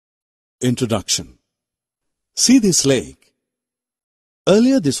Introduction. See this lake.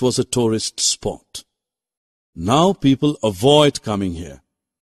 Earlier this was a tourist spot. Now people avoid coming here.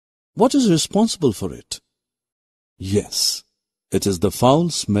 What is responsible for it? Yes, it is the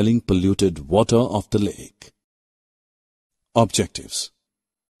foul-smelling polluted water of the lake. Objectives.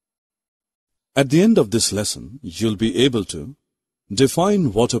 At the end of this lesson, you'll be able to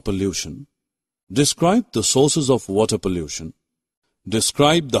define water pollution, describe the sources of water pollution,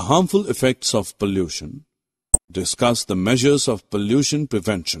 describe the harmful effects of pollution, discuss the measures of pollution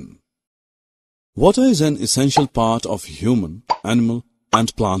prevention. Water is an essential part of human, animal,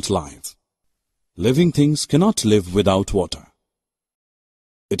 and plant life. Living things cannot live without water.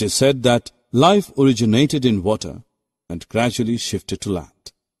 It is said that life originated in water and gradually shifted to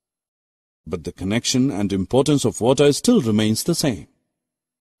land. But the connection and importance of water still remains the same.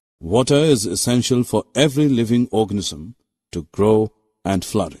 Water is essential for every living organism to grow and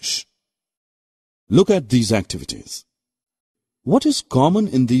flourish. Look at these activities. What is common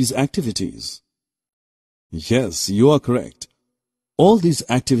in these activities? Yes, you are correct. All these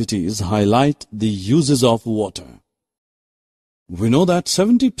activities highlight the uses of water. We know that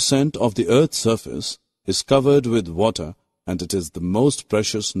 70% of the Earth's surface is covered with water, and it is the most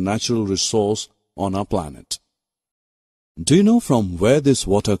precious natural resource on our planet. Do you know from where this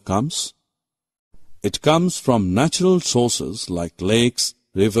water comes? It comes from natural sources like lakes,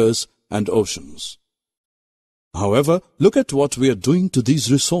 rivers, and oceans. However, look at what we are doing to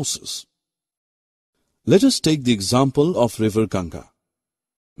these resources. Let us take the example of River Ganga.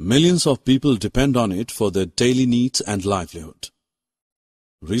 Millions of people depend on it for their daily needs and livelihood.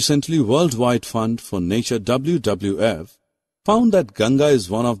 Recently, Worldwide Fund for Nature WWF found that Ganga is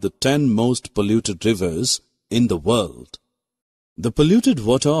one of the 10 most polluted rivers in the world. The polluted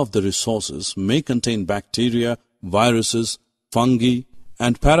water of the resources may contain bacteria, viruses, fungi,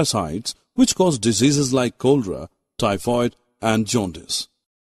 and parasites which cause diseases like cholera, typhoid, and jaundice.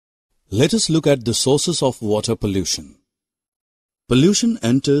 Let us look at the sources of water pollution. Pollution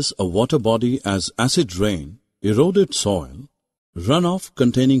enters a water body as acid rain, eroded soil, runoff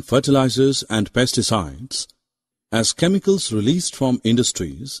containing fertilizers and pesticides, as chemicals released from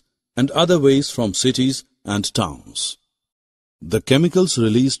industries, and other waste from cities and towns. The chemicals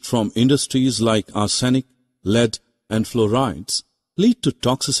released from industries like arsenic, lead, and fluorides lead to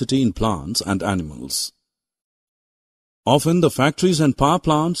toxicity in plants and animals. Often the factories and power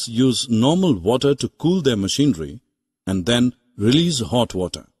plants use normal water to cool their machinery and then release hot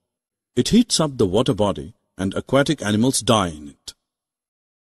water. It heats up the water body and aquatic animals die in it.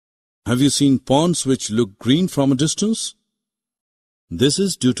 Have you seen ponds which look green from a distance? This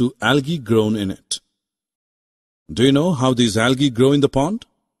is due to algae grown in it. Do you know how these algae grow in the pond?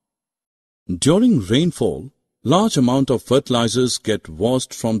 During rainfall, large amount of fertilizers get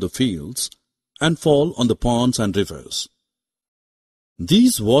washed from the fields and fall on the ponds and rivers.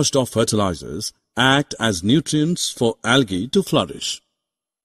 These washed off fertilizers act as nutrients for algae to flourish.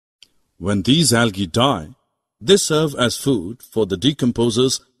 When these algae die, they serve as food for the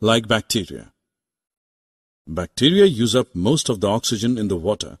decomposers like bacteria. Bacteria use up most of the oxygen in the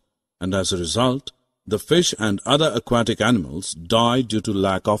water, and as a result, the fish and other aquatic animals die due to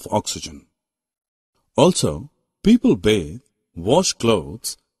lack of oxygen. Also, people bathe, wash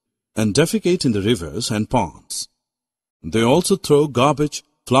clothes, and defecate in the rivers and ponds. They also throw garbage,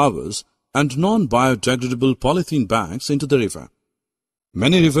 flowers, and non-biodegradable polythene bags into the river.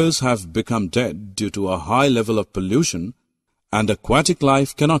 Many rivers have become dead due to a high level of pollution, and aquatic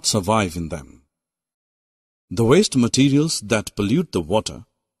life cannot survive in them. The waste materials that pollute the water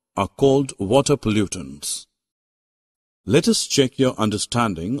are called water pollutants. Let us check your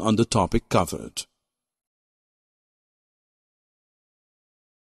understanding on the topic covered.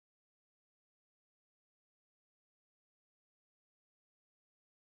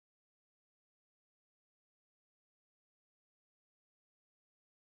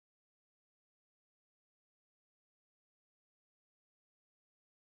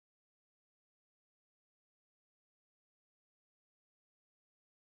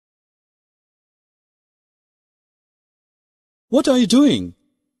 What are you doing?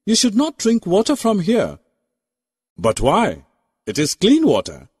 You should not drink water from here. But why? It is clean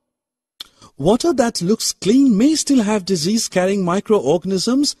water. Water that looks clean may still have disease-carrying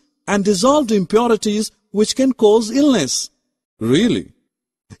microorganisms and dissolved impurities which can cause illness. Really?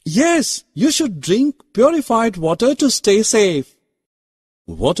 Yes, you should drink purified water to stay safe.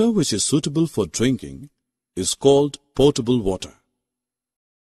 Water which is suitable for drinking is called potable water.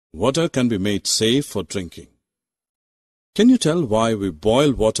 Water can be made safe for drinking. Can you tell why we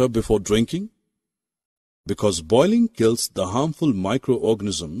boil water before drinking? because boiling kills the harmful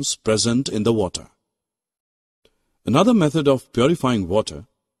microorganisms present in the water. Another method of purifying water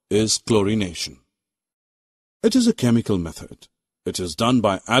is chlorination. It is a chemical method. It is done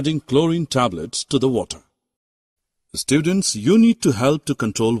by adding chlorine tablets to the water. Students, you need to help to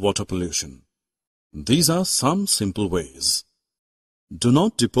control water pollution. These are some simple ways. Do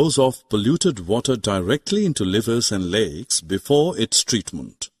not dispose of polluted water directly into rivers and lakes before its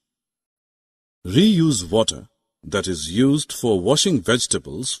treatment. Reuse water that is used for washing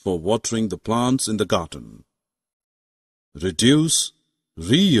vegetables for watering the plants in the garden. Reduce,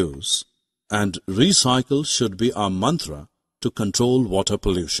 reuse, and recycle should be our mantra to control water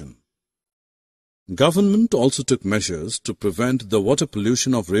pollution. Government also took measures to prevent the water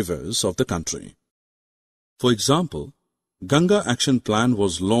pollution of rivers of the country. For example, Ganga Action Plan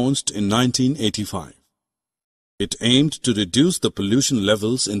was launched in 1985. It aimed to reduce the pollution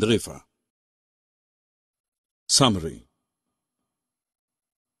levels in the river. Summary.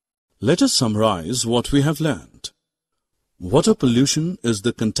 Let us summarize what we have learned. Water pollution is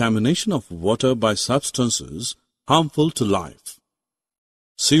the contamination of water by substances harmful to life.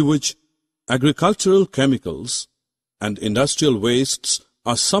 Sewage, agricultural chemicals, and industrial wastes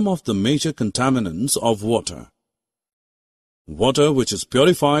are some of the major contaminants of water. Water which is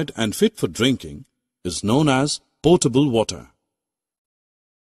purified and fit for drinking is known as potable water.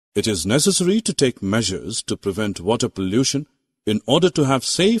 It is necessary to take measures to prevent water pollution in order to have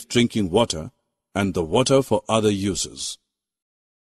safe drinking water and the water for other uses.